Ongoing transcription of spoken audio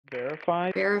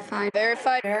Verified. Verified.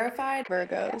 Verified. Verified.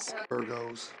 Virgos.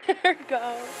 Virgos.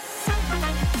 Virgos.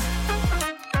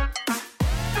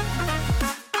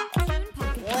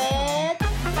 With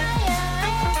Maya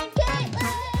and Caitlyn.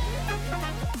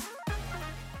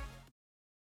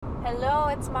 Hello,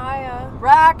 it's Maya.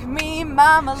 Rock me,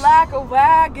 mama, like a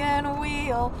wagon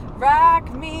wheel.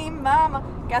 Rock me, mama.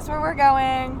 Guess where we're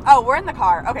going? Oh, we're in the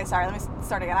car. Okay, sorry. Let me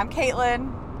start again. I'm Caitlyn.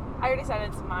 I already said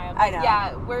it's Maya. I know.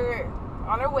 Yeah, we're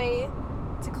on our way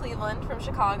to Cleveland from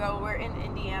Chicago. We're in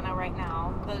Indiana right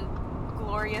now, the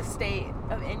glorious state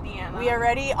of Indiana. We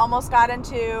already almost got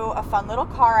into a fun little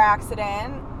car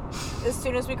accident as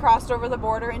soon as we crossed over the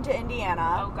border into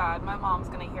Indiana. Oh God, my mom's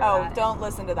gonna hear that. Oh, don't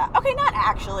listen to that. Okay, not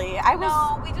actually.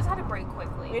 No, we just had to brake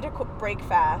quickly. We had to brake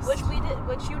fast. Which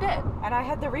you did. And I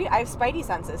had I have spidey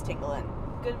senses tingling.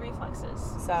 Good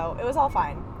reflexes. So it was all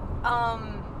fine.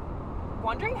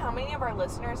 Wondering how many of our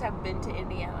listeners have been to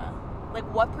Indiana. Like,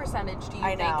 what percentage do you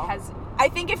think has... I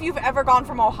think if you've ever gone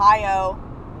from Ohio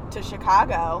to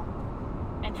Chicago...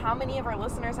 And how many of our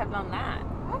listeners have done that?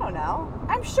 I don't know.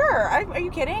 I'm sure. Are you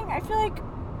kidding? I feel like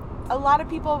a lot of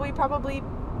people we probably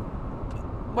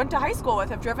went to high school with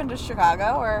have driven to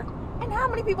Chicago, or... And how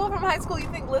many people from high school you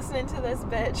think listening to this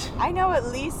bitch? I know at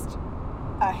least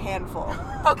a handful.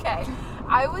 Okay.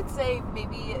 I would say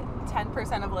maybe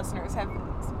 10% of listeners have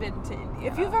been to Indiana.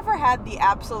 If you've ever had the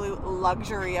absolute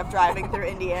luxury of driving through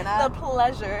Indiana... The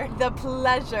pleasure,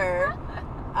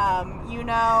 you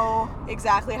know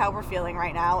exactly how we're feeling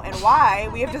right now and why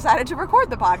we have decided to record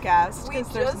the podcast, because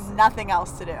there's nothing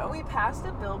else to do. We passed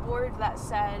a billboard that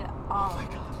said, oh my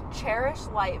God. Cherish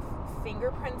life,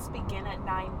 fingerprints begin at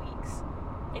 9 weeks.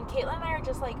 And Caitlyn and I are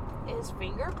just like, is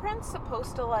fingerprints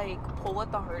supposed to, like, pull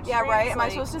at the heartstrings? Yeah, right? Am I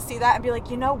supposed to see that and be like,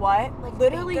 you know what? Like,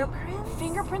 literally,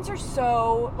 fingerprints are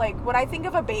so, like, when I think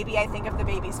of a baby, I think of the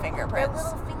baby's fingerprints.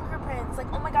 They're little fingerprints.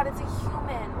 Like, oh my God, it's a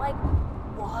human. Like,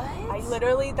 what? I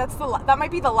literally, that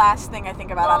might be the last thing I think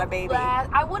about on a baby.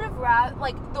 I would have rather,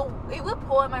 like, it would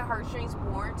pull at my heartstrings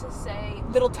more to say...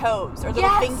 Little toes or little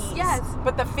fingies. Yes.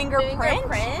 But the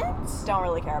fingerprints? Don't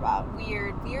really care about.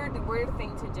 Weird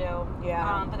thing to do.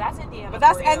 Yeah. But that's Indiana.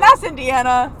 That's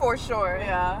Indiana. For sure.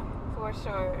 Yeah. For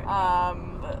sure.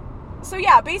 So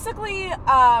yeah, basically,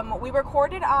 we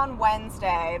recorded on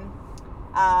Wednesday.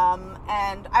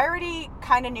 And I already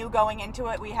kind of knew going into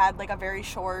it we had like a very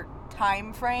short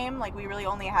time frame. Like, we really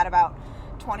only had about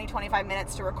 20-25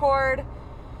 minutes to record.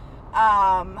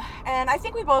 And I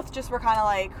think we both just were kind of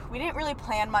like, we didn't really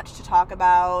plan much to talk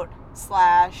about,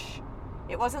 /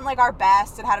 it wasn't like our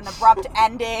best. It had an abrupt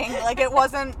ending. Like, it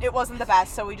wasn't the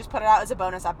best, so we just put it out as a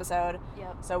bonus episode.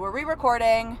 Yep. So we're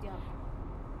re-recording. Yep.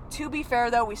 To be fair,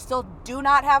 though, we still do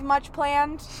not have much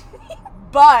planned.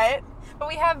 But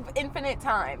we have infinite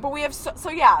time. But we have, so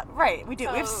yeah, right, we do.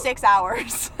 We have 6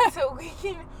 hours. So we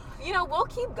can, we'll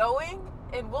keep going,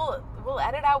 and we'll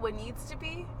edit out what needs to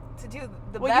be to do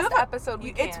the best episode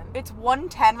we can. It's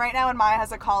 1:10 right now, and Maya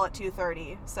has a call at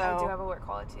 2:30. So I do have a work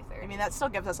call at 2:30. I mean, that still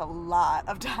gives us a lot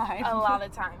of time. A lot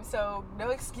of time, so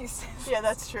no excuses. Yeah,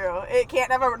 that's true. It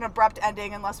can't have an abrupt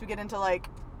ending unless we get into, like,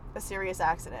 a serious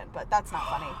accident, but that's not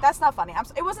funny. That's not funny.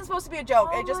 It wasn't supposed to be a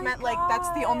joke. It just meant, like, that's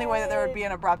the only way that there would be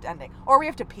an abrupt ending. Or we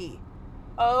have to pee.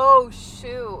 Oh,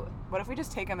 shoot. What if we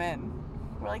just take them in?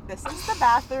 We're like, this is the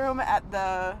bathroom at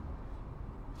the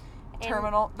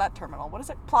terminal. Not terminal. What is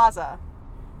it? Plaza.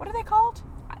 What are they called?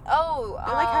 Oh,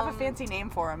 they, like, have a fancy name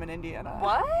for them in Indiana.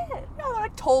 What? Yeah, they're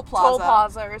like Toll Plaza. Toll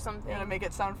Plaza or something. Yeah, to make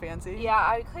it sound fancy. Yeah,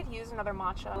 I could use another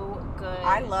matcha. Oh, good.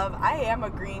 I am a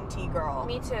green tea girl.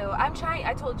 Me too. I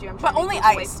told you, I'm trying but to only use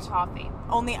iced coffee.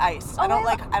 Only iced. Oh, I don't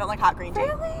like hot green tea.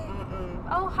 Really? Mm-mm.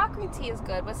 Oh, hot green tea is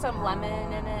good with some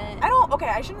lemon in it.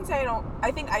 I shouldn't say I don't.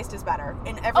 I think iced is better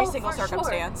in every single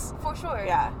circumstance. Sure. For sure.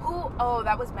 Yeah.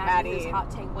 That was Maddie whose hot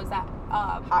take was that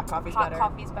hot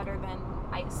coffee's better than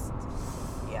iced.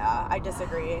 Yeah, I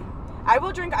disagree. I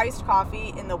will drink iced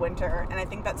coffee in the winter, and I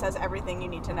think that says everything you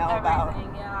need to know about.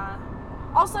 Everything, yeah.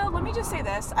 Also, let me just say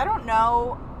this. I don't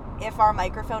know if our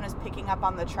microphone is picking up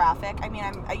on the traffic. I mean,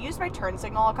 I used my turn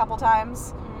signal a couple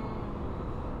times.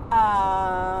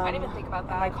 I didn't even think about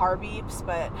that. My car beeps,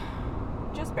 but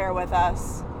just bear with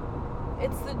us.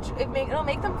 It'll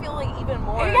make them feel like even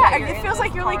more. Yeah, it feels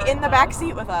like you're like in the back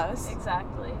seat with us.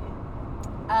 Exactly.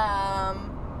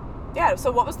 Yeah,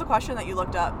 so what was the question that you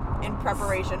looked up in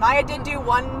preparation? Maya did do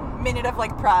 1 minute of,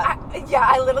 like, prep.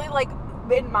 I literally, like,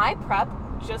 in my prep,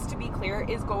 just to be clear,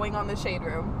 is going on the Shade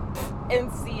Room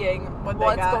and seeing what's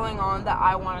going on that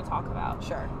I want to talk about.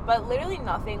 Sure. But literally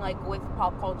nothing, like, with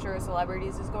pop culture or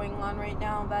celebrities is going on right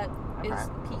now that is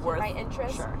piquing my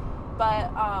interest. Sure.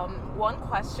 But one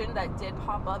question that did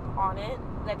pop up on it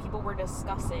that people were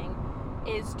discussing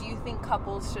is, do you think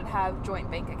couples should have joint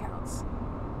bank accounts?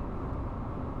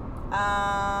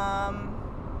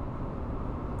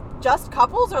 Just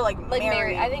couples or like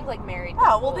married? I think like married Oh,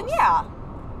 couples. well then yeah.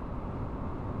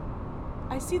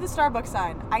 I see the Starbucks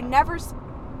sign. I never...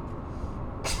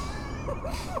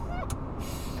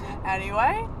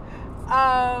 Anyway,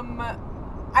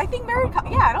 I think married...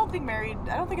 I don't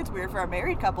think it's weird for a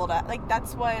married couple to... Like,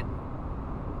 that's what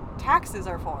taxes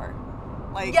are for.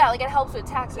 Like... Yeah, like it helps with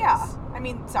taxes. Yeah. I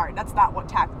mean, sorry, that's not what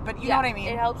tax... But you know what I mean?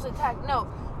 It helps with tax... No,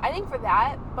 I think for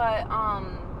that, but,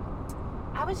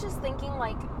 I was just thinking,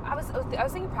 like... I was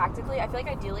thinking practically, I feel like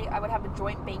ideally I would have a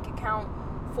joint bank account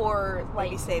for,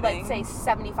 like, let's say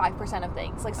 75% of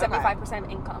things. Like, 75% of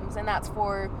incomes. And that's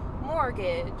for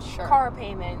mortgage, car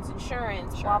payments,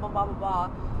 insurance, blah, blah, blah, blah,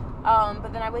 blah.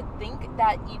 But then I would think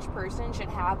that each person should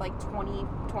have, like,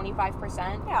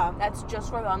 25%. Yeah. That's just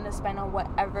for them to spend on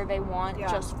whatever they want,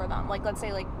 just for them. Like, let's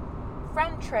say, like,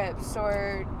 friend trips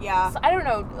or... Yeah. I don't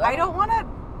know. I don't want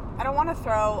to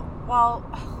throw... Well...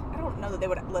 I don't know that they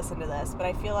would listen to this, but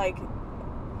I feel like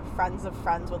friends of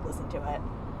friends would listen to it.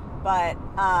 But,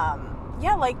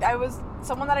 like,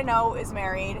 someone that I know is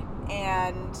married,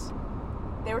 and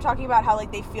they were talking about how,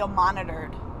 like, they feel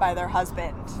monitored by their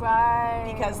husband.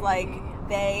 Right. Because, like,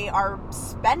 they are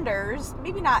spenders,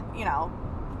 maybe not,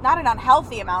 not an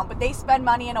unhealthy amount, but they spend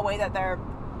money in a way that their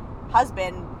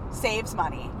husband saves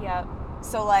money. Yep.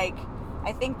 So, like,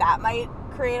 I think that might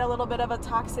create a little bit of a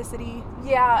toxicity.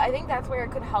 Yeah, I think that's where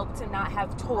it could help to not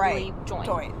have totally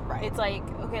joint. Right. It's like,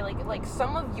 okay, like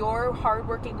some of your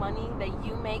hardworking money that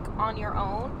you make on your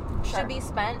own should be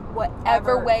spent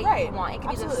whatever way you want. It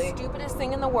could be the stupidest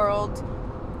thing in the world.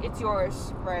 It's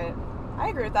yours. Right. I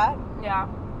agree with that. Yeah.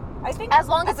 I think as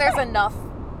long as there's enough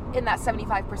in that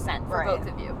 75% for both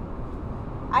of you.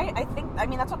 I think,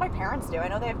 that's what my parents do. I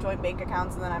know they have joint bank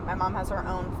accounts, and then my mom has her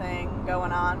own thing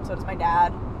going on, so does my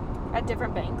dad. At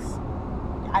different banks?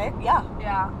 Yeah.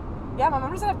 Yeah, my mom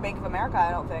doesn't have Bank of America,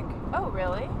 I don't think. Oh,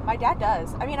 really? My dad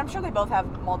does. I'm sure they both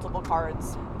have multiple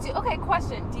cards. Okay,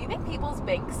 question. Do you think people's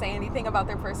banks say anything about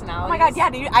their personalities? Oh my god, yeah.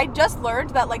 I just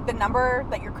learned that, like, the number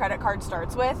that your credit card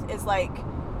starts with is, like,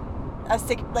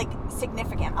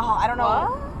 significant. Oh, I don't know.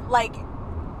 What? Like,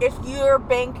 if your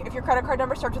credit card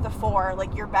number starts with a 4,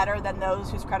 like, you're better than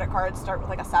those whose credit cards start with,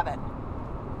 like, a 7.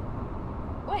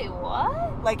 Wait,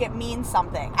 what? Like, it means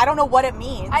something. I don't know what it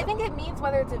means. I think it means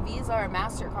whether it's a Visa or a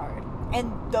MasterCard.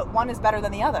 And the one is better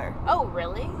than the other. Oh,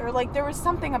 really? Or, like, there was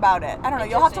something about it. I don't know.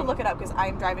 You'll have to look it up because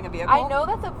I'm driving a vehicle. I know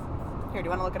that Here, do you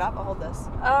want to look it up? I'll hold this.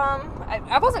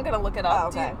 I wasn't going to look it up. Oh,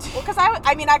 okay. Well, because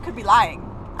I could be lying.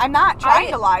 I'm not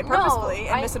trying to lie purposefully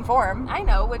and misinform. I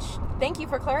know, which, thank you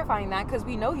for clarifying that, because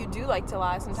we know you do like to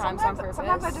lie sometimes on purpose.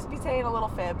 Sometimes I just be saying a little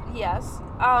fib. Yes.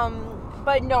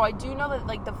 But no, I do know that,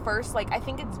 like, the first, like, I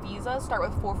think it's Visa start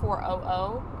with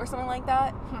 4400 or something like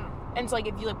that. And so, like,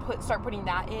 if you, like, start putting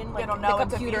that in, like, the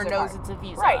computer knows it's a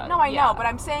Visa. Right. No, I know, but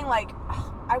I'm saying, like,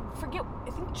 I forget, I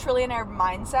think Trillionaire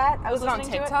Mindset. Was it on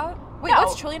TikTok? Wait, No.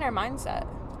 what's Trillionaire Mindset?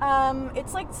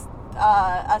 It's like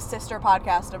a sister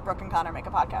podcast of Brooke and Connor make a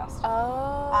podcast.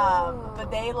 Oh. But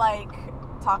they, like,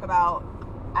 talk about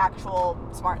actual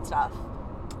smart stuff.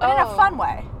 But in a fun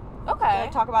way. Okay. They,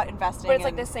 like, talk about investing. But it's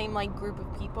like the same, like, group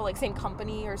of people, like, same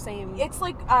company or same... It's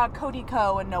like Cody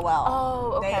Co. and Noelle.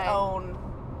 Oh, okay. They own...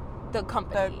 the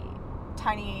company. The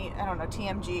tiny, I don't know,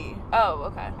 TMG. Oh,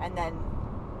 okay. And then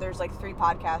there's, like, 3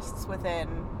 podcasts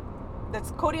within...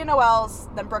 That's Cody and Noelle's,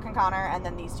 then Brooke and Connor, and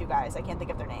then these 2 guys. I can't think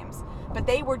of their names. But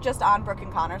they were just on Brooke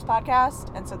and Connor's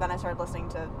podcast, and so then I started listening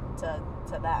to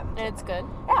them. And it's good?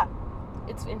 Yeah.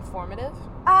 It's informative?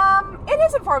 It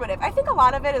is informative. I think a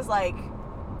lot of it is, like,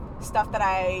 stuff that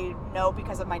I know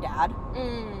because of my dad.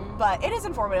 But it is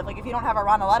informative. Like, if you don't have a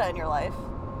Ronaletta in your life,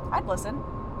 I'd listen.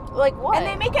 Like what? And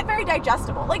they make it very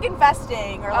digestible. Like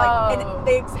investing, or like, and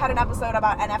they had an episode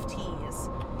about NFTs.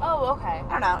 Oh, okay. I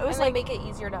don't know. It was, and like, they make it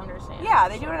easier to understand. Yeah,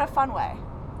 they do it in a fun way.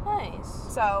 Nice.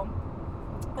 So,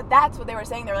 but that's what they were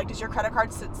saying. They're like, does your credit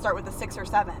card start with a 6 or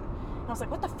 7? And I was like,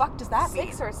 what the fuck does that mean?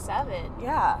 6 or 7?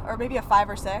 Yeah, or maybe a 5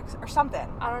 or 6 or something.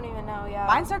 I don't even know. Yeah.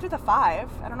 Mine starts with a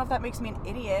 5. I don't know if that makes me an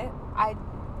idiot. I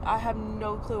have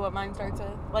no clue what mine starts with.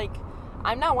 Like,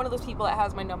 I'm not one of those people that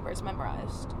has my numbers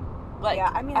memorized. Like,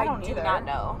 yeah, I mean, I don't do either. not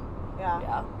know.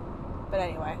 Yeah. But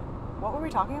anyway, what were we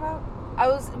talking about? I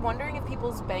was wondering if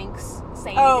people's banks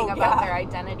say anything about their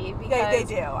identity, because they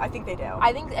do. I think they do.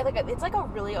 I think it's like a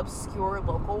really obscure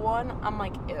local one. I'm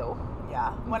like, ew.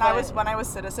 Yeah. When I was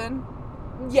Citizen,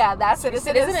 Yeah, that's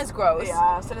Citizen is gross.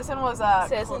 Yeah, Citizen was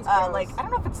Citizen's gross. like, I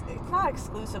don't know if it's not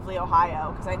exclusively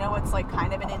Ohio, because I know it's like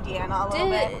kind of in Indiana a little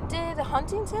bit. Did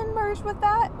Huntington merge with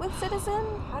that, with Citizen?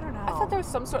 I don't know. I thought there was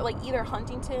some sort, like, either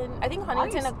Huntington. I think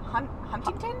Huntington.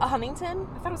 Huntington? Huntington?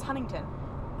 I thought it was Huntington.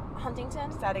 Huntington?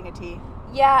 Just adding a T.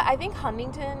 Yeah, I think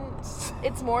Huntington.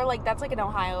 It's more like that's like an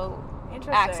Ohio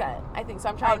accent. I think so.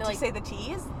 I'm trying to like say the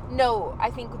T's. No, I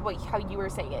think how you were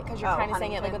saying it, because you're kind of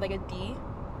saying it like with like a D,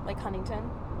 like Huntington.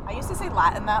 I used to say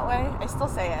Latin that way. I still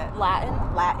say it. Latin.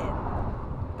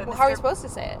 But well, how are you supposed to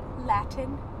say it?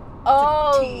 Latin.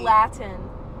 Oh, Latin.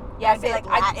 Yeah, I'd be like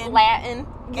Latin. Latin.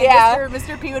 And Yeah.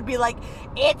 Mr. P would be like,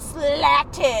 it's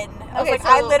Latin. I was like, so,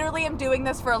 I literally am doing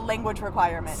this for a language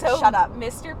requirement. So shut up.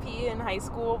 Mr. P in high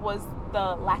school was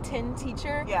the Latin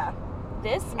teacher. Yeah.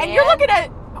 This man. And you're looking at,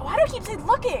 why do I keep saying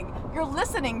looking? You're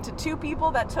listening to two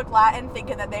people that took Latin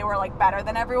thinking that they were like better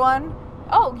than everyone.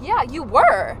 Oh, yeah, you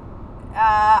were.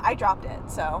 I dropped it,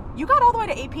 so. You got all the way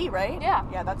to AP, right? Yeah.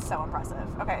 Yeah, that's so impressive.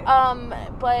 Okay.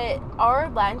 But our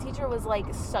Latin teacher was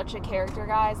like such a character,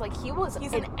 guys. Like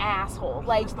he's an asshole.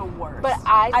 Like the worst. But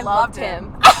I loved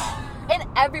him. And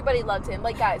everybody loved him.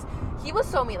 Like, guys, he was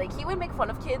so mean. Like, he would make fun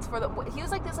of kids he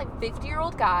was like this like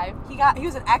 50-year-old guy. He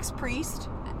was an ex-priest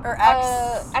or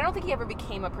ex. I don't think he ever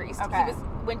became a priest. Okay. He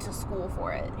went to school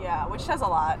for it. Yeah, which says a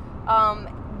lot.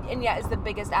 And yeah, is the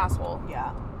biggest asshole.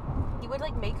 Yeah. He would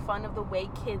like make fun of the way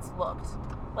kids looked.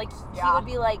 Like he would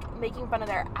be like making fun of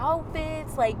their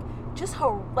outfits, like just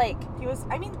how like he was.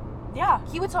 I mean, yeah.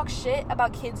 He would talk shit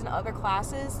about kids in other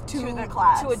classes to the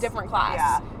class, to a different class.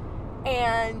 Yeah.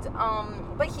 And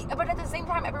but at the same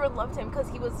time, everyone loved him because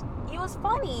he was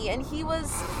funny, and he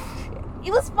was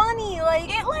funny. Like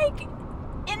it like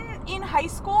in high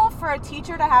school, for a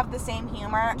teacher to have the same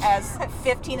humor as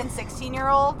 15 and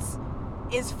 16-year-olds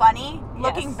is funny. Yes.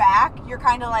 Looking back, you're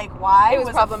kind of like, why was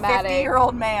problematic. A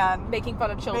 50-year-old man making fun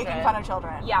of children?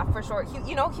 Yeah, for sure.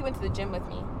 He went to the gym with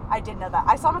me. I did know that.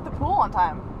 I saw him at the pool one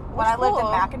time when I lived in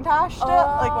McIntosh still,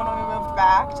 like when we moved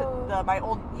back to my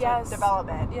old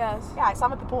development. Yes. Yeah, I saw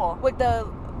him at the pool. With the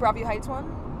Broadview Heights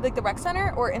one? Like the rec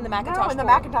center, or in the McIntosh pool? No, in the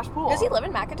McIntosh pool. Does he live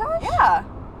in McIntosh? Yeah.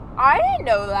 I didn't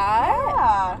know that.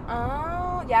 Yeah.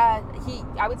 Oh, yeah.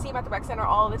 I would see him at the rec center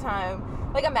all the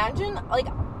time. Like, imagine, like,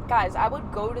 guys, I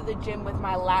would go to the gym with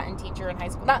my Latin teacher in high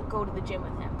school. Not go to the gym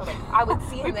with him, but, like, I would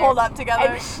see him we there. Pulled up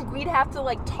together. And we'd have to,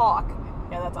 like, talk.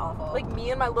 Yeah, that's awful. Like, me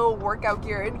and my little workout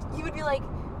gear. And he would be like,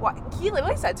 what? He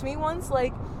literally said to me once,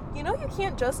 like, you know, you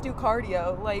can't just do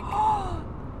cardio. Like,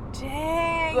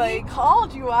 dang, like, he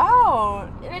called you out.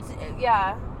 And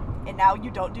yeah. And now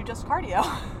you don't do just cardio.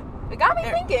 It got me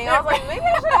thinking. I was like, maybe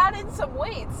I should add in some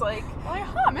weights. Like,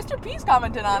 Mr. P's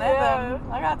commented on it. Yeah.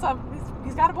 I got some.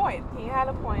 He's got a point. He had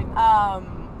a point. How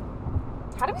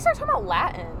did we start talking about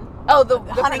Latin? Oh, the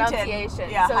Huntington. Pronunciation.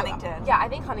 Yeah, so, Huntington. Yeah, I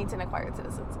think Huntington acquired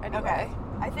citizens. Anyway. Okay.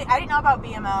 I didn't know about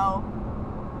BMO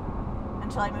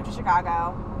until I moved to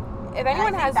Chicago. If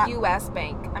anyone has U.S.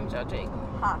 Bank, I'm judging.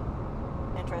 Huh.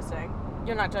 Interesting.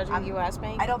 You're not judging U.S.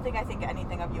 Bank? I don't think I think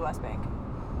anything of U.S. Bank.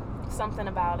 Something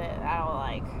about it I don't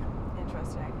like.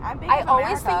 Interesting. I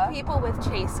always think people with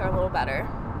Chase are a little better.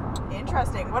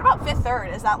 Interesting. What about Fifth Third?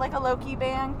 Is that like a low-key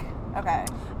bank? Okay.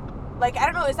 Like, I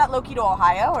don't know, is that low-key to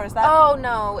Ohio, or is that... Oh,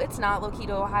 no, it's not low-key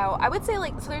to Ohio. I would say,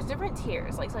 like, so there's different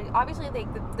tiers. Like, obviously, like,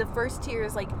 the first tier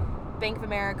is, like, Bank of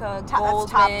America, Goldman.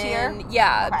 That's top tier?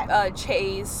 Yeah, okay.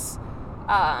 Chase,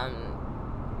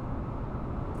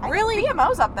 really...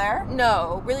 BMO's up there.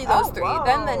 No, really those three. Whoa,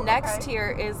 then the next tier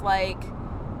is, like,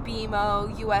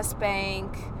 BMO, U.S.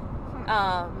 Bank,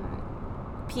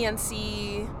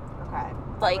 PNC. Okay.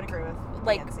 Like, I would agree with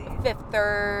PNC. Like, Fifth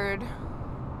Third,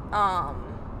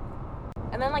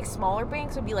 and then, like, smaller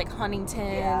banks would be, like,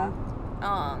 Huntington. Yeah.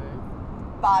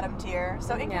 Bottom tier.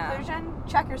 So, in conclusion,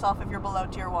 check yourself if you're below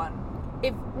tier 1.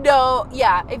 If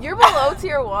you're below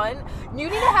tier 1, you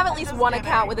need to have at least one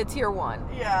account with a tier 1.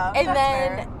 Yeah. And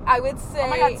then, fair. I would say... Oh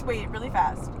my god, wait, really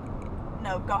fast.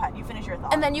 No, go ahead. You finish your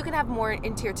thought. And then you can have more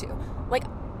in tier 2. Like,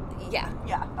 yeah.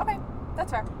 Yeah, okay.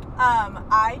 That's fair.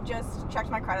 I just checked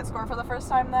my credit score for the first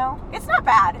time, though. It's not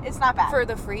bad. For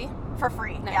the free? For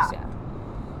free, nice, yeah.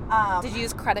 Did you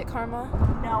use Credit Karma?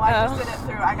 No, I just did it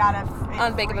through, I got it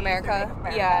on Bank of America. Bank of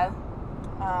America.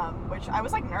 Yeah. Which I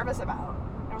was, like, nervous about.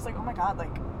 I was like, oh my god,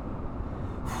 like...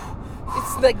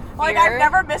 It's, like, fear. Like, I've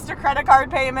never missed a credit card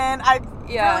payment. I'm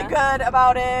really good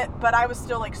about it, but I was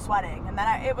still, like, sweating. And then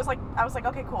I was like,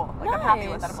 okay, cool. Like, I'm happy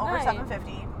with it. I'm over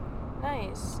 $750.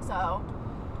 Nice. So...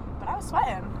 But I was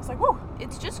sweating. It's like, woo.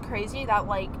 It's just crazy that,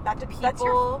 like, that's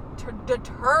your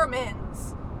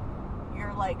determines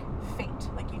your like fate.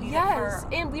 Like you need it Yes,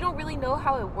 for... and we don't really know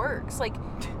how it works. Like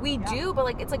we do, but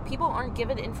like it's like people aren't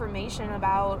given information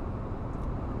about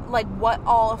like what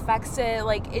all affects it.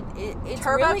 Like it's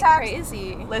really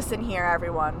crazy. Listen here,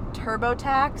 everyone.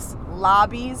 TurboTax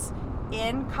lobbies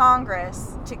in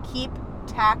Congress to keep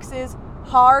taxes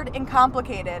hard and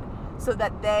complicated so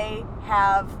that they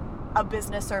have a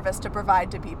business service to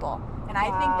provide to people. And I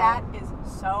think that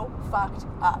is so fucked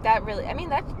up. That really, I mean,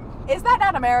 that... Is that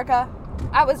not America?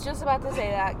 I was just about to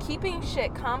say that. Keeping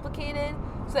shit complicated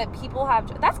so that people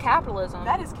have... That's capitalism.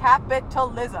 That is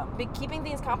capitalism. But keeping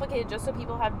things complicated just so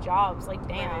people have jobs. Like,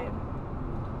 damn.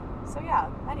 Right. So, yeah.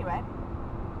 Anyway.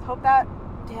 Hope that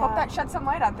sheds some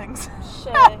light on things.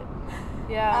 Shit.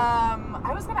 Yeah.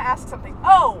 I was going to ask something.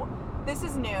 Oh! This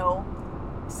is new.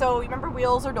 So, you remember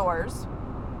Wheels or Doors?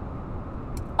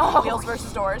 Oh. Wheels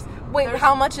versus Doors. Wait,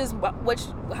 how much is...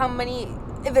 How many...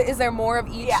 Is there more of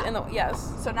each? Yeah.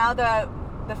 Yes. So now the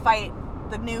fight,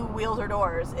 the new Wheels or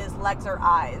Doors, is legs or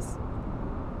eyes.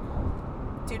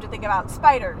 So you have to think about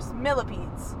spiders,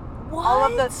 millipedes, all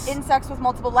of the insects with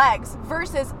multiple legs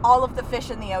versus all of the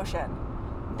fish in the ocean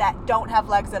that don't have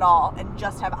legs at all and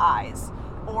just have eyes.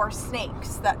 Or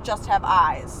snakes that just have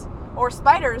eyes. Or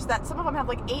spiders that some of them have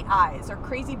like 8 eyes. Or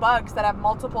crazy bugs that have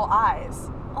multiple eyes.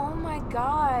 Oh my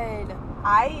god.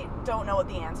 I don't know what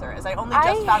the answer is. I only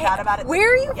just found out about it.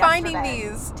 Where are you yesterday. finding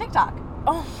these? TikTok.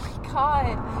 Oh my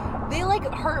god. They like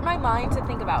hurt my mind to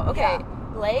think about. Okay,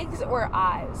 legs or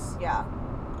eyes? Yeah.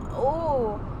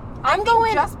 Oh. I'm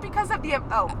going just because of the...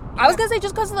 Oh. I was going to say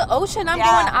just because of the ocean, I'm going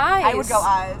eyes. I would go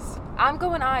eyes. I'm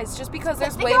going eyes just because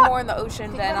there's way more in the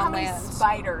ocean than on land. Think about how many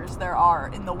spiders there are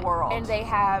in the world. And they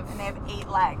have 8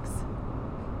 legs.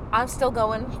 I'm still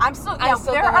going. I'm still there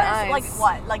going are eyes. like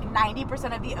what? Like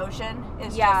 90% of the ocean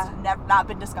is just not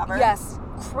been discovered. Yes.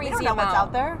 Crazy we don't know amount. What's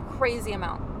out there. Crazy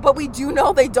amount. But we do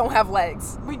know they don't have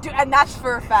legs. We do, and that's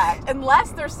for a fact.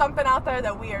 Unless there's something out there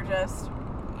that we are just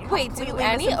Wait, do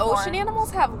any ocean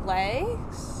animals have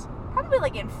legs? Probably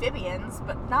like amphibians,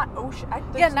 but not ocean.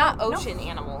 Not ocean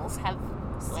animals have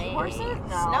legs.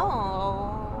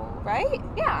 No. Right?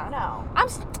 Yeah. No. I'm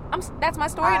that's my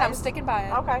story and I'm sticking by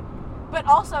it. Okay. But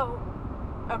also,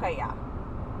 yeah.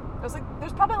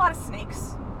 There's probably a lot of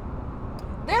snakes.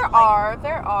 There are.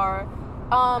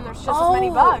 There's just as many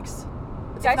bugs.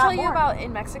 Did I tell you about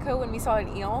in Mexico when we saw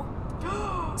an eel?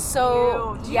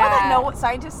 So, do you know that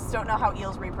scientists don't know how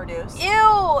eels reproduce?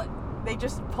 Ew! They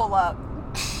just pull up.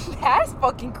 That's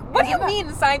fucking... What do you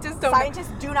mean scientists don't...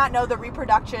 Scientists do not know the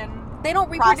reproduction They don't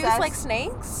reproduce process. like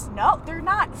snakes? No, they're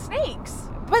not snakes.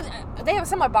 But they have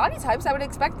similar body types. I would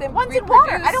expect them One's in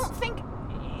water. I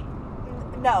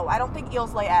don't think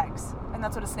eels lay eggs. And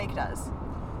that's what a snake does.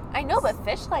 I know, but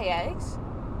fish lay eggs.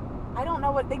 I don't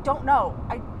know what... They don't know.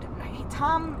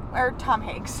 Tom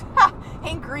Hanks.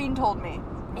 Hank Green told me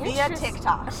via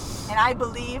TikTok. And I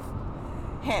believe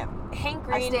him. Hank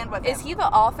Green. I stand with him. Is he the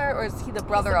author or is he the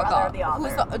brother of the author?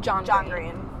 Who's the John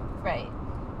Green? Right.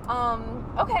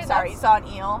 Okay. Sorry, you saw an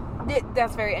eel.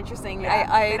 That's very interesting.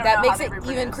 Yeah, that makes it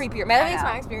even creepier. That makes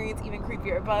my experience even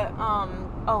creepier. But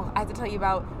I have to tell you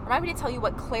remind me to tell you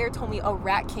what Claire told me a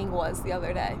rat king was the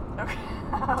other day. Okay.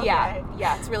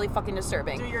 Yeah, it's really fucking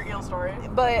disturbing. Do your eel story.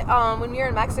 But when we were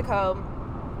in Mexico,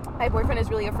 my boyfriend is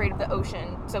really afraid of the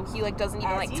ocean, so he like doesn't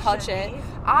even touch it.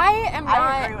 I am not.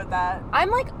 I agree with that. I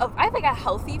have like a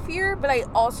healthy fear, but I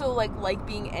also like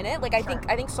being in it. Like I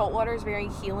think salt water is very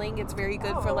healing. It's very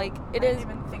good for like it is. I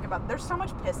didn't even think about. There's so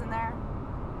much piss in there.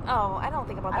 Oh, I don't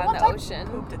think about that in the ocean.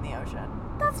 I pooped in the ocean.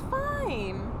 That's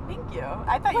fine. Thank you.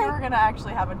 I thought you were gonna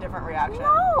actually have a different reaction.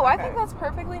 No, okay. I think that's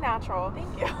perfectly natural.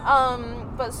 Thank you.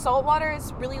 But salt water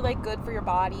is really like good for your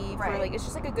body. Right. For like it's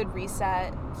just like a good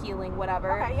reset, healing,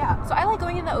 whatever. Okay, yeah. So I like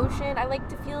going in the ocean. I like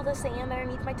to feel the sand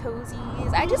underneath my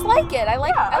toesies. I just like it. I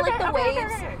like the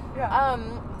waves. Okay. Yeah.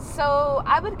 So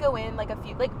I would go in like a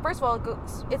few. Like first of all,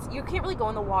 you can't really go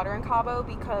in the water in Cabo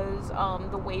because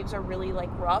the waves are really like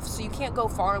rough. So you can't go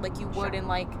far like you would in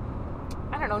like,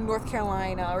 I don't know, North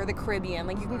Carolina or the Caribbean.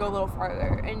 Like you can go a little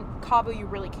farther. In Cabo you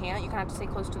really can't. You kind of have to stay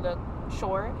close to the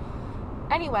shore.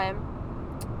 Anyway,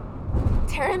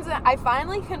 I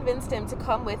finally convinced him to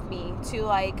come with me to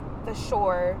like the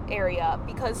shore area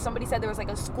because somebody said there was like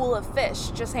a school of fish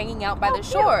just hanging out by the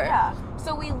shore. Yeah.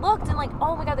 So we looked and like,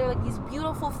 oh my god, they're like these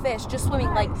beautiful fish just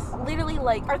swimming like literally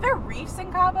like. Are there reefs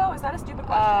in Cabo? Is that a stupid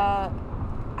question?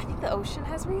 I think the ocean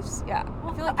has reefs. Yeah.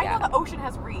 Well, I feel like I know the ocean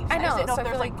has reefs. I know. I just didn't know if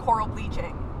there's like coral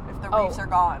bleaching. If the reefs are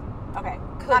gone. Okay.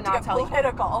 Could not tell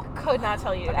political. Could not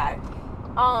tell you that.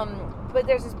 But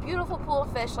there's this beautiful pool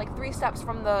of fish, like 3 steps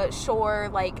from the shore.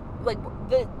 Like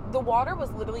the water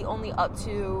was literally only up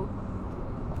to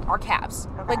our calves.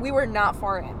 Okay. Like, we were not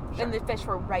far in. Sure. And the fish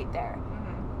were right there.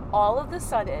 Mm-hmm. All of a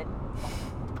sudden,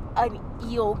 an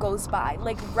eel goes by,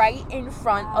 like, right in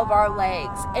front of our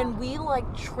legs. And we,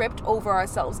 like, tripped over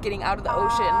ourselves getting out of the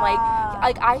ocean.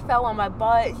 Like, I fell on my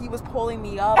butt. He was pulling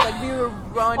me up. Like, we were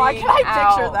running Why can I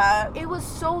out. picture that? It was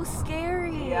so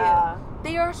scary. Yeah.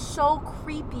 They are so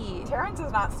creepy. Terrence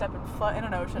is not stepping foot in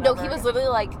an ocean No, ever. he was literally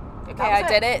like, okay, I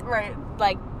did it. Right.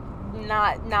 Like,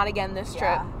 not again this trip.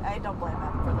 Yeah, I don't blame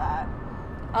him for that.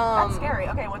 That's scary.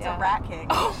 Okay, what's a rat king?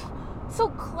 Oh, so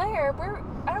Claire,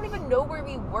 I don't even know where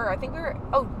we were. I think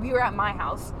we were at my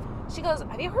house. She goes,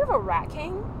 have you heard of a rat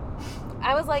king?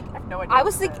 I was like, I have no idea. I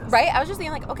was thinking, right? I was just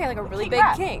thinking like, okay, like a really big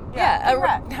rat. king.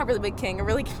 Yeah, not really big king, a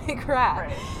really big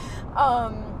rat.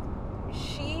 Right.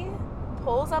 She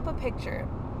pulls up a picture.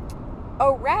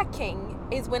 A rat king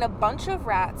is when a bunch of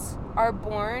rats are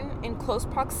born in close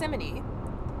proximity,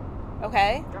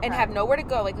 okay? And have nowhere to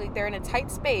go. Like they're in a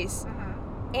tight space,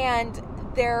 and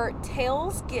their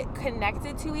tails get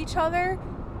connected to each other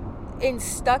and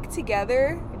stuck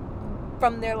together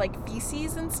from their like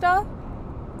feces and stuff,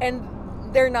 and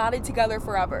they're knotted together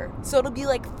forever. So it'll be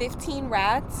like 15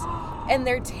 rats, and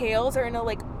their tails are in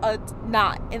a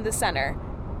knot in the center,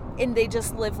 and they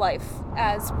just live life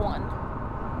as one.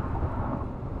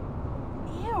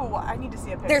 Ew, I need to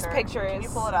see a picture. There's pictures. Can you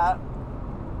pull it up?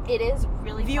 It is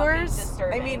really viewers.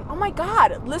 disturbing. I mean, oh my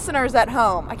God, listeners at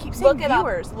home. I keep saying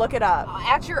viewers. Look it up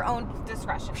at your own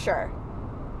discretion. Sure.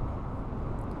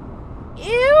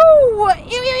 Ew!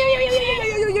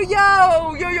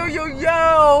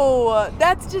 Yo!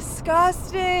 That's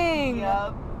disgusting.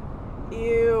 Yup.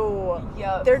 Ew.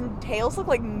 Yup. Their tails look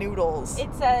like noodles.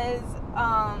 It says,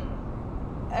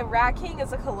 a rat king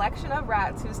is a collection of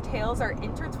rats whose tails are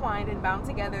intertwined and bound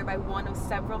together by one of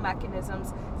several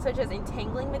mechanisms, such as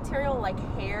entangling material like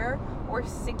hair or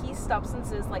sticky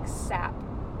substances like sap.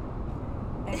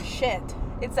 And shit.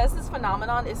 It says this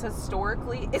phenomenon is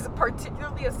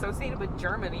particularly associated with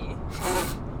Germany.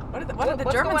 What have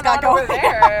the Germans got going over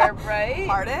there, right?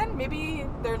 Pardon? Maybe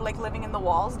they're like living in the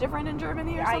walls different in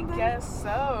Germany or something? I guess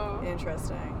so.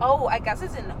 Interesting. Oh, I guess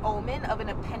it's an omen of an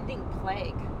impending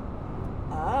plague.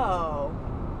 Oh.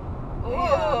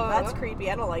 Ooh. That's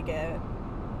creepy. I don't like it.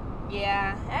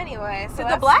 Yeah. Anyway, so did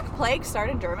the Black Plague start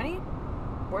in Germany?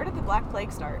 Where did the Black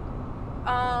Plague start?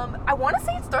 I want to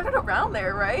say it started around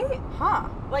there, right? Huh.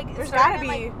 Like, there's gotta be.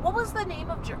 Like, what was the name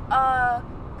of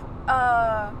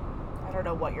I don't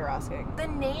know what you're asking. The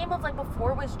name of, like,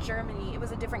 before was Germany. It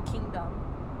was a different kingdom.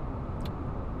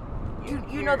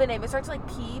 You know the name. It starts like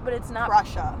P, but it's not.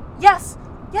 Prussia. Yes.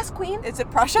 Yes, Queen. Is it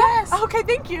Prussia? Yes. Okay,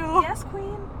 thank you. Yes,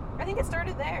 Queen. I think it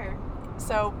started there.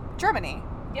 So, Germany.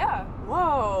 Yeah.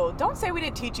 Whoa. Don't say we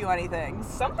didn't teach you anything.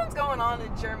 Something's going on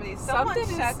in Germany. Someone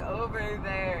check over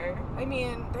there. I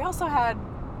mean, they also had...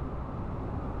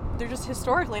 They're just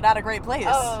historically not a great place.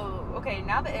 Oh, okay.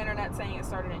 Now the internet's saying it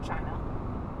started in China.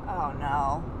 Oh,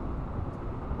 no.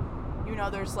 You know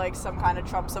there's, like, some kind of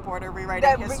Trump supporter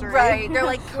rewriting history. Right. They're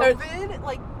like, COVID,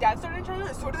 like, that started in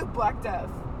China, so did the Black Death.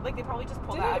 Like, they probably just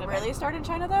pulled that out of it. Did it really start in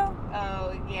China, though?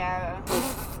 Oh, yeah.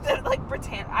 Like,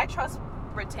 I trust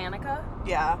Britannica.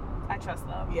 Yeah. I trust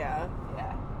them. Yeah.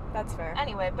 Yeah. That's fair.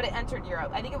 Anyway, but it entered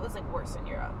Europe. I think it was, like, worse in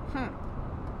Europe.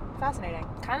 Fascinating.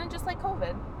 Kind of just like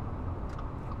COVID.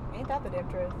 Ain't that the damn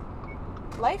truth?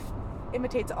 Life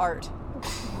imitates art.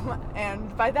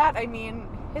 And by that, I mean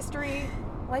history.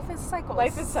 Life is cycles.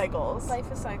 Life is cycles.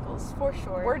 Life is cycles, for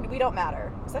sure. We don't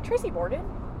matter. Is that Tracy Morgan?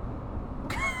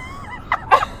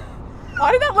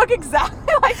 Why did that look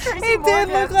exactly like Tracy Morgan? It did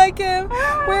look like him.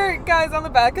 Where, guys, on the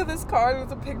back of this car, there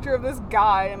was a picture of this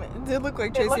guy, and it did look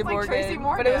like Tracy Morgan.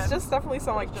 But it was just definitely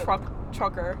some, like,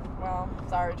 trucker. Well,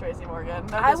 sorry, Tracy Morgan.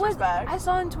 No disrespect. I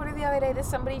saw on Twitter the other day that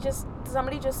somebody just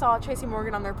saw Tracy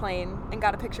Morgan on their plane and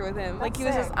got a picture with him. That's like, he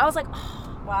was just, I was like, oh.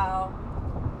 Wow.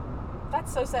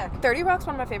 That's so sick. 30 Rock's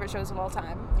one of my favorite shows of all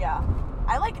time. Yeah.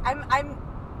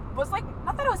 Was like,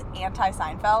 not that I was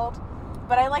anti-Seinfeld,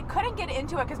 but I, like, couldn't get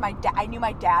into it because I knew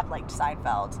my dad liked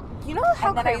Seinfeld. You know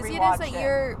how crazy it is that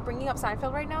you're bringing up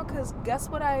Seinfeld right now? Because guess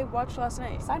what I watched last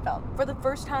night? Seinfeld. For the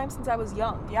first time since I was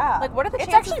young. Yeah. Like, what are the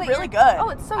chances It's actually really good. Oh,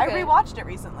 it's so good. I rewatched it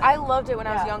recently. I loved it when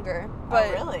I was younger. But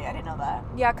oh, really? I didn't know that.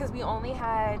 Yeah, because we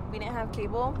didn't have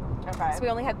cable. Okay. So we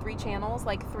only had 3 channels,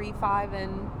 like 3, 5,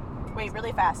 and... Wait,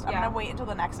 really fast. I'm Yeah. going to wait until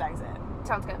the next exit.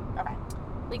 Sounds good. Okay.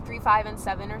 Like 3, 5, and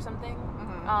 7 or something.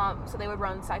 Mm-hmm. So they would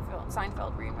run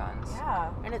Seinfeld reruns. Yeah.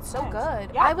 And it's so Nice.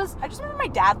 good. Yeah. I just remember my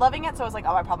dad loving it, so I was like,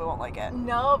 oh, I probably won't like it.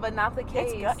 No, but not the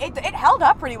case. It's good. It held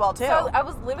up pretty well, too. So I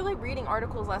was literally reading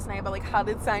articles last night about, like, how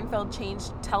did Seinfeld change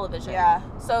television. Yeah.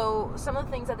 So some of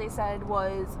the things that they said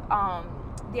was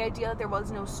the idea that there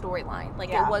was no storyline. Like,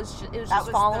 Yeah. it was just was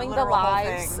following the literal whole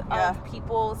lives thing. of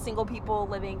people, single people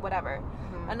living, whatever.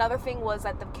 Mm-hmm. Another thing was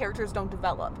that the characters don't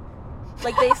develop.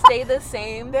 Like, they stay the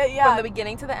same from the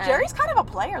beginning to the end. Jerry's kind of a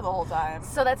player the whole time.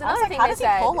 So that's another thing how they does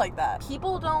said. he pull like that?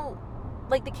 People don't,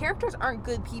 like, the characters aren't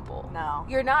good people. No.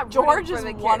 You're not George rooting is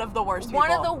for the one of the worst people.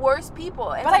 One of the worst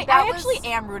people. And But like, I actually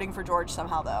am rooting for George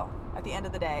somehow, though. At the end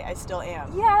of the day, I still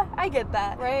am. Yeah, I get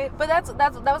that. Right? But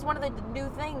that was one of the new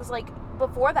things. Like,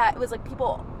 before that, it was like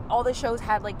people, all the shows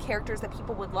had like characters that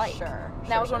people would like. Sure. And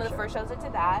that was one of the first shows that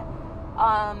did that.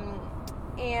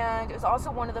 And it was also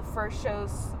one of the first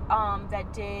shows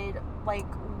that did like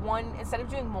one, instead of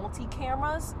doing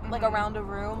multi-cameras, like around a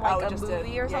room, like a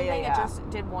movie or something, it just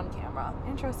did one camera.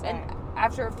 Interesting. And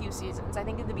after a few seasons, I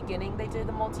think in the beginning they did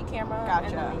the multi-camera,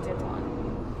 and then they did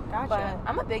one. Gotcha. But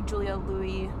I'm a big Julia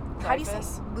Louis. How do you say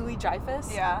Louis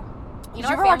Dreyfus? Yeah. You know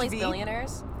her family's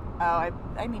billionaires. Oh,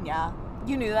 I mean, yeah.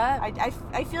 You knew that?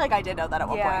 I feel like I did know that at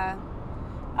one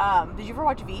point. Did you ever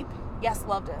watch Veep? Yes,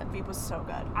 loved it. Veep was so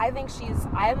good. I think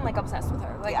I'm like obsessed with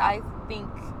her. Like, I think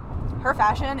her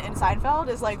fashion in Seinfeld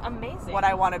is like amazing. What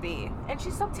I want to be. And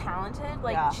she's so talented.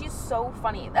 Like, she's so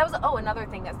funny. That was another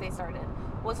thing that they started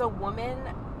was a woman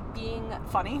being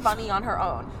funny on her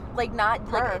own. Like, not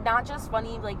just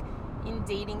funny like in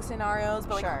dating scenarios,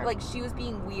 but like she was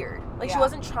being weird. Like, she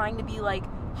wasn't trying to be like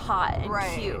hot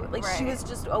and cute. Like, she was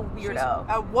just a weirdo.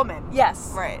 A woman.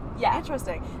 Yes. Right. Yeah.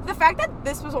 Interesting. The fact that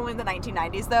this was only the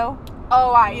 1990s, though.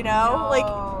 Oh, you know? Like,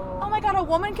 oh my god, a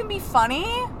woman can be funny?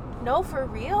 No, for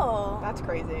real. That's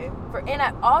crazy.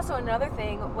 Also another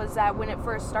thing was that when it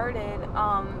first started,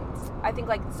 I think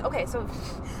so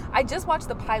I just watched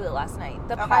the pilot last night.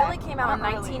 The pilot came out in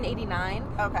 1989,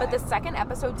 but the second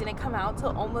episode didn't come out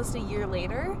till almost a year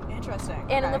later. Interesting.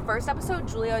 And in the first episode,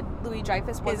 Julia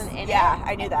Louis-Dreyfus wasn't in it. Yeah,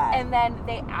 I knew that. And then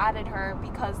they added her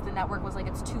because the network was like,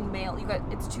 it's too male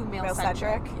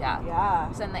centric. Yeah.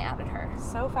 Yeah. So then they added her.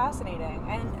 So fascinating.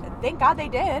 And thank God they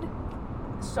did.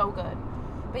 So good.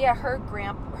 But yeah, her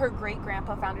great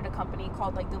grandpa founded a company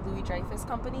called like the Louis Dreyfus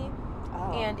Company,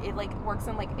 and it like works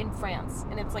in France,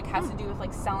 and it's like has to do with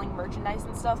like selling merchandise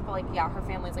and stuff. But like her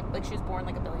family's like she was born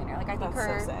like a billionaire. Like I think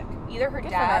so sick. Either her Good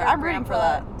dad for her. or I'm rooting for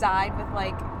that. died with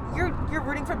like you're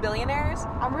rooting for billionaires.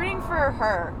 I'm rooting for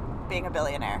her being a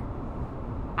billionaire.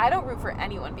 I don't root for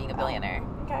anyone being a billionaire.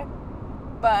 Okay.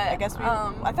 But I guess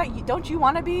I thought don't you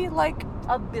want to be like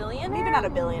a billionaire? Maybe not a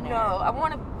billionaire. No, I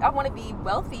want to be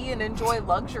wealthy and enjoy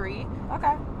luxury.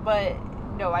 Okay. But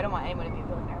no, I don't want anyone to be a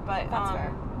billionaire. But that's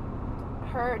fair.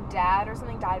 Her dad or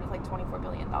something died with like $24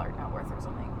 billion net worth or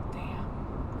something. Damn.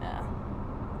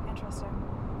 Yeah. Interesting.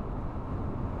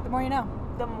 The more you know.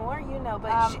 The more you know.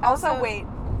 But also wait.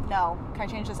 No. Can I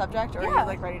change the subject, or are you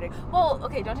like ready to? Well,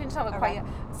 okay. Don't change the subject quite yet.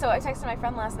 So I texted my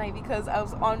friend last night because I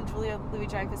was on Julia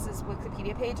Louis-Dreyfus's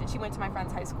Wikipedia page, and she went to my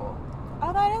friend's high school.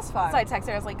 Oh, that is fun. So I texted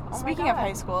her. I was like, "Oh Speaking my God." of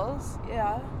high schools,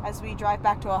 yeah. As we drive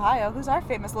back to Ohio, who's our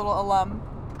famous little alum?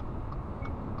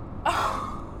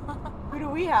 Who do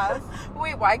we have?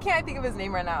 Wait, why can't I think of his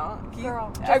name right now?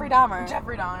 Jeffrey Dahmer.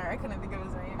 Jeffrey Dahmer. I couldn't think of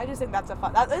his name. I just think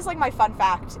that is like my fun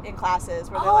fact in classes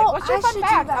where they're like, what's your fun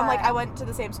fact? I'm like, I went to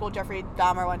the same school Jeffrey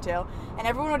Dahmer went to, and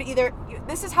everyone would either,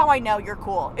 this is how I know you're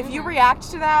cool. If you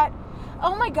react to that,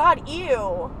 oh my god,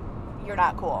 ew, you're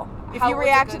not cool. If you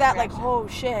react to that like, oh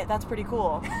shit, that's pretty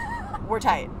cool. We're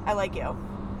tight. I like you.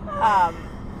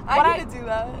 I need to do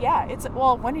that. Yeah,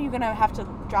 when are you going to have to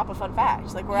drop a fun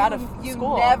fact? Like, we're out of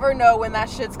school. You never know when that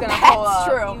shit's going to pull up.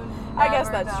 That's true. I guess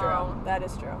that's true. That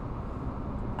is true.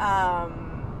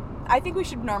 I think we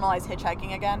should normalize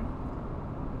hitchhiking again.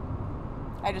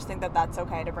 I just think that that's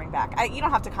okay to bring back. You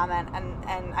don't have to comment,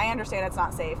 and I understand it's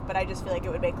not safe, but I just feel like it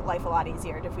would make life a lot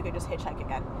easier if we could just hitchhike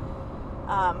again.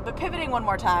 But pivoting one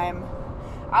more time.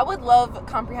 I would love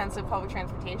comprehensive public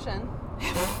transportation.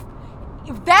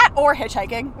 That or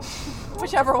hitchhiking.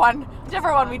 whichever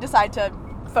one we decide to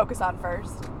focus on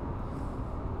first.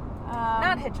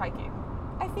 Not hitchhiking.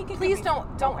 I think it Please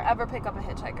don't ever pick up a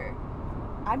hitchhiker.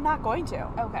 I'm not going to.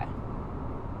 Okay.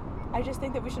 I just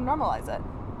think that we should normalize it.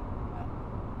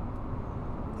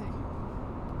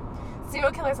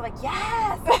 Serial killers are like,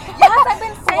 yes, I've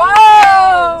been saying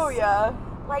Whoa, this. Yeah.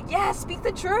 Like, yes, speak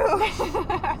the truth.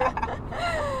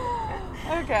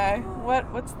 Okay.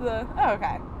 What's the? Oh,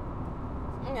 okay.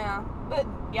 Yeah, but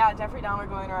yeah, Jeffrey Dahmer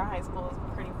going to our high school is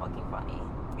pretty fucking funny.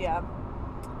 Yeah.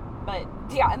 But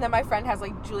yeah, and then my friend has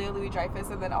like Julia Louis-Dreyfus,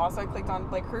 and then also I clicked on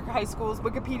like her high school's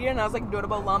Wikipedia, and I was like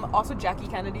notable alum, also Jackie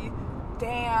Kennedy.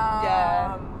 Damn.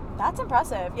 Yeah. That's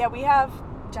impressive. Yeah, we have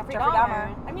Jeffrey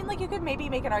Dahmer. I mean, like, you could maybe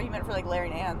make an argument for like Larry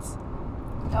Nance.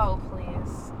 Oh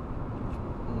please.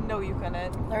 No, you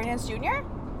couldn't. Larry Nance Jr.?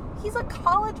 He's a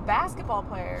college basketball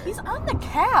player. He's on the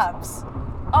Cavs.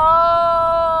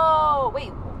 Oh,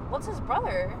 wait, what's his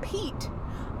brother? Pete.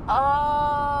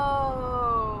 Oh,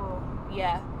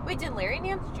 yeah. Wait, did Larry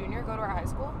Nance Jr. go to our high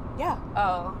school? Yeah.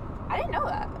 Oh, I didn't know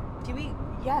that.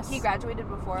 Yes. He graduated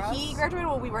before us? He graduated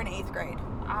when we were in 8th grade.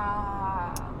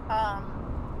 Ah.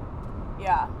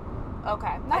 Yeah.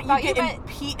 Okay. Not you getting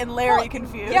Pete and Larry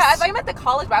confused. Yeah, I thought you meant the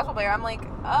college basketball player. I'm like,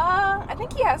 I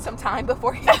think he has some time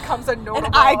before he becomes a notable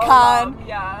an icon.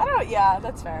 Yeah. I don't know. Yeah,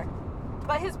 that's fair.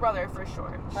 But his brother, for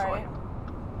sure. Right.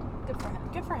 Good for him.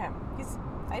 Good for him.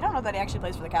 I don't know that he actually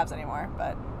plays for the Cavs anymore,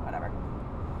 but whatever.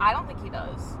 I don't think he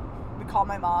does. We call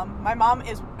my mom. My mom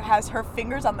has her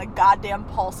fingers on the goddamn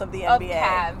pulse of the NBA. Of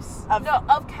Cavs.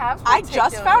 Of Cavs. I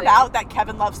just found out that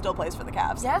Kevin Love still plays for the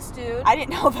Cavs. Yes, dude. I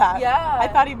didn't know that. Yeah. I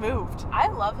thought he moved. I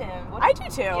love him. I do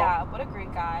too. Yeah, what a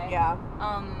great guy. Yeah.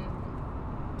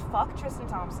 Fuck Tristan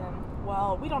Thompson.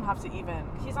 Well, we don't have to even.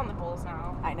 He's on the Bulls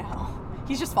now. I know.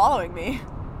 He's just following me.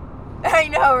 I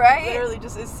know, right? Literally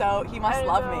just is so, he must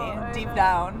love me deep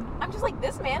down. I'm just like,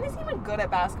 this man isn't even good at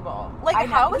basketball. Like,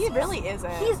 how is he really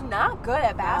isn't. He's not good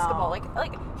at basketball. No.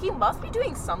 Like he must be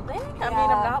doing something. Yeah. I mean,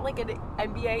 I'm not like an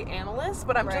NBA analyst,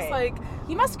 but I'm just like,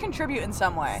 he must contribute in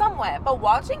some way. Somewhat. But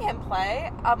watching him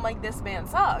play, I'm like, this man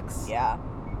sucks. Yeah.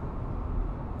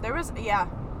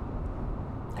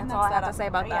 That's all I have to say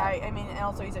about that. Yeah, I mean, and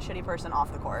also he's a shitty person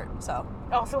off the court, so.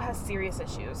 Also has serious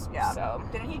issues. Yeah. So.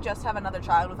 Didn't he just have another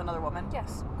child with another woman?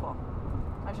 Yes. Cool.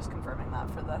 I was just confirming that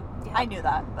for the. Yeah. I knew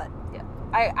that, but. Yeah.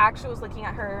 I actually was looking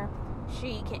at her.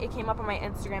 It came up on my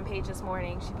Instagram page this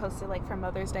morning. She posted, like, for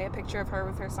Mother's Day, a picture of her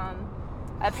with her son.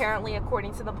 Apparently,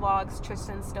 according to the blogs,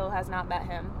 Tristan still has not met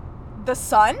him. The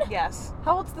son? Yes.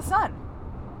 How old's the son?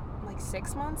 Like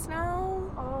 6 months now?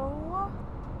 Oh.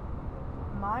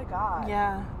 My God.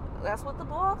 Yeah. That's what the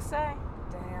blogs say.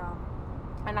 Damn.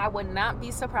 And I would not be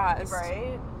surprised.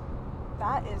 Right?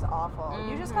 That is awful.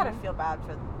 Mm-hmm. You just gotta feel bad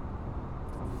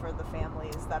for the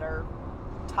families that are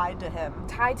tied to him.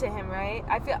 Tied to him, right?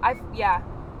 Yeah,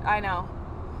 I know.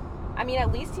 I mean,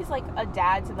 at least he's like a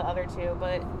dad to the other two,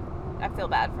 but I feel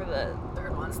bad for the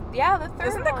third one. Yeah, the third one.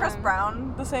 Isn't that Chris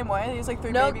Brown the same way? He's like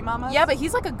 3 baby mamas? Yeah, but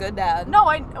he's like a good dad. No,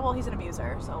 well, he's an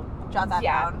abuser, so jot that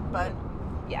down. But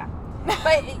yeah.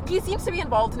 But he seems to be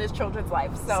involved in his children's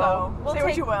life, so say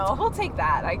what you will. We'll take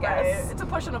that, I guess. Right. It's a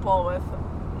push and a pull with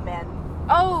men.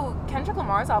 Oh, Kendrick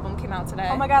Lamar's album came out today.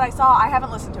 Oh my God, I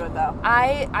haven't listened to it though.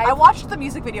 I watched the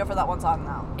music video for that one song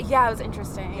though. Yeah, it was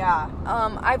interesting. Yeah.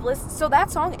 I've listened. So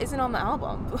that song isn't on the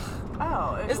album.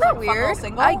 Oh, isn't that weird?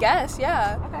 Single? I guess,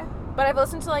 yeah. Okay. But I've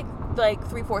listened to like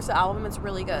 3/4 of the album. It's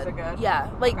really good. Is it good?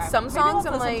 Yeah, like some songs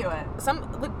I'm like,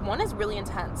 one is really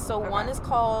intense. So one is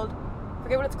called, I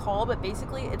forget what it's called, but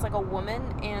basically it's like a woman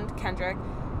and Kendrick,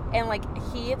 and like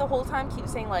he the whole time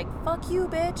keeps saying like "fuck you,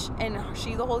 bitch," and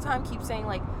she the whole time keeps saying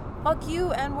like "fuck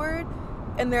you, N-word,"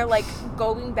 and they're like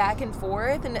going back and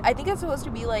forth, and I think it's supposed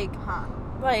to be like,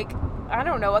 like, I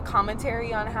don't know, a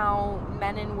commentary on how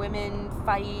men and women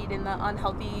fight and the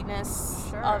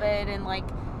unhealthiness of it, and like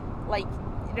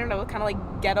I don't know, kind of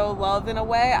like ghetto love in a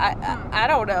way. I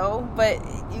don't know, but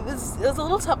it was a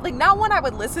little tough. Like, not one I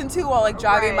would listen to while like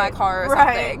driving my car or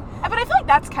something. But I feel like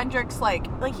that's Kendrick's like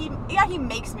he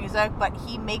makes music, but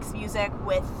he makes music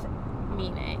with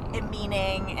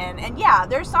meaning and yeah,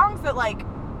 there's songs that like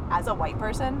as a white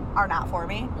person are not for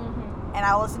me, and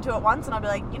I'll listen to it once and I'll be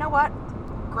like, you know what,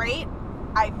 great.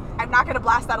 I'm not gonna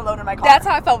blast that alone in my car. That's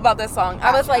how I felt about this song. Gotcha.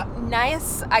 I was like,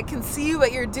 nice, I can see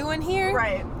what you're doing here.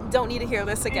 Right. Don't need to hear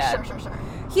this again. Sure.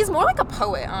 He's more like a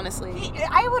poet, honestly.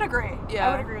 I would agree. Yeah.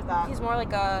 I would agree with that. He's more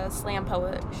like a slam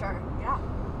poet. Sure. Yeah.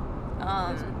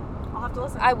 I'll have to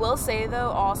listen. I will say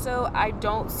though, also,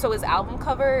 so his album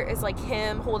cover is like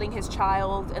him holding his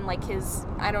child and like his,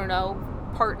 I don't know,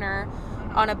 partner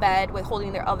on a bed with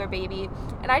holding their other baby,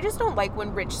 and I just don't like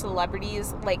when rich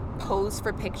celebrities like pose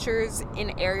for pictures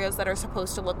in areas that are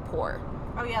supposed to look poor.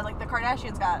 Oh yeah, like the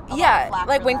Kardashians got a lot of flack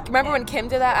like for remember when Kim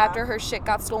did that after her shit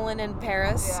got stolen in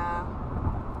Paris? Yeah.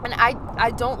 And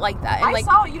I don't like that. And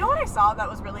saw, you know what I saw that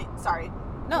was really, sorry.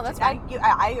 No, that's fine.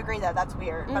 I agree that's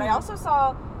weird, but I also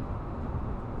saw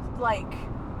like,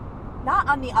 not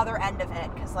on the other end of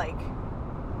it, because like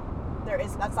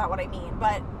that's not what I mean,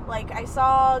 but like I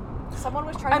saw someone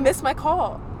was trying I missed my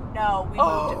call. No,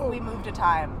 we moved a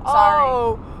time. Sorry.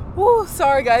 Oh. Woo,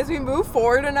 sorry guys, we moved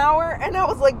forward an hour, and I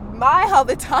was like, my, how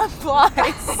the time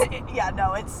flies. Yeah,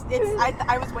 no, it's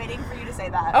I was waiting for you to say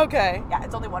that. Okay. Yeah,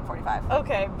 it's only 1:45.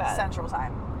 Okay, bad. Central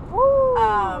Time. Woo.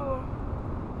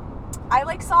 I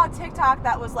like saw a TikTok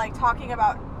that was like talking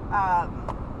about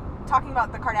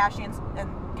the Kardashians and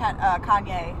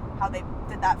Kanye, how they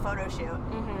did that photo shoot.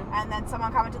 Mm-hmm. And then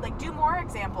someone commented, like, do more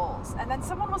examples. And then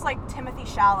someone was like, Timothy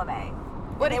Chalamet.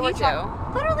 What did he do?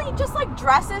 Literally just, like,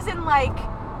 dresses in, like,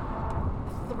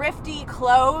 thrifty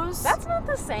clothes. That's not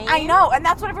the same. I know, and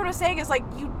that's what everyone was saying is, like,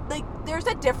 there's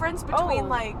a difference between,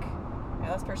 like...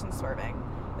 Yeah, this person's swerving.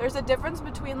 There's a difference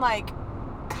between, like,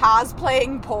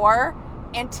 cosplaying poor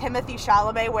and Timothy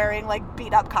Chalamet wearing, like,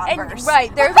 beat-up Converse. And,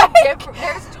 right, there's a difference.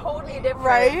 There's totally a difference.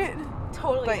 Right?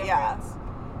 Totally but difference. Yeah.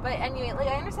 But anyway, like,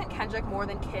 I understand Kendrick more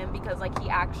than Kim because, like, he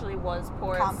actually was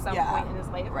poor at some point in his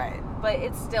life. Right. But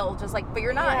it's still just, like, but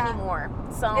you're not anymore.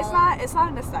 So it's not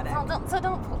an aesthetic.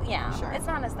 Yeah. Sure. It's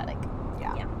not an aesthetic.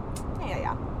 Yeah.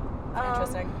 Yeah.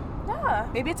 Interesting. Yeah.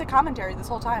 Maybe it's a commentary this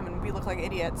whole time and we look like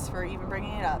idiots for even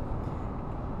bringing it up.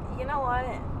 You know what?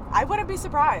 I wouldn't be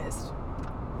surprised.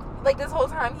 Like, this whole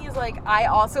time, he's like, I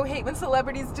also hate when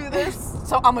celebrities do this.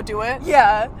 So I'm gonna do it?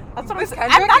 Yeah. That's what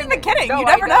I'm not even kidding. No, you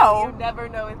never know. You never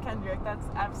know with Kendrick. That's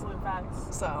absolute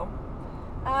facts. So.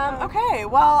 Okay,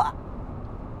 well,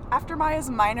 after Maya's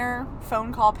minor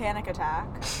phone call panic attack,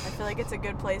 I feel like it's a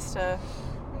good place to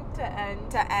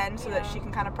end so that she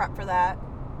can kind of prep for that.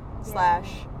 Yeah.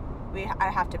 I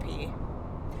have to pee.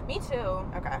 Me too.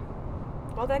 Okay.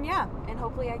 Well then, yeah. And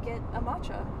hopefully I get a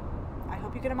matcha. I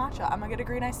hope you get a matcha. I'm gonna get a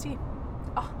green iced tea.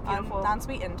 Oh, beautiful.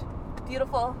 Non-sweetened.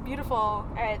 Beautiful. All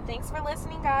right, thanks for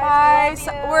listening, guys.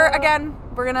 Bye.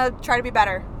 We're gonna try to be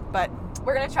better, but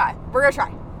we're gonna try.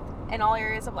 In all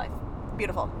areas of life.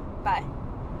 Beautiful. Bye.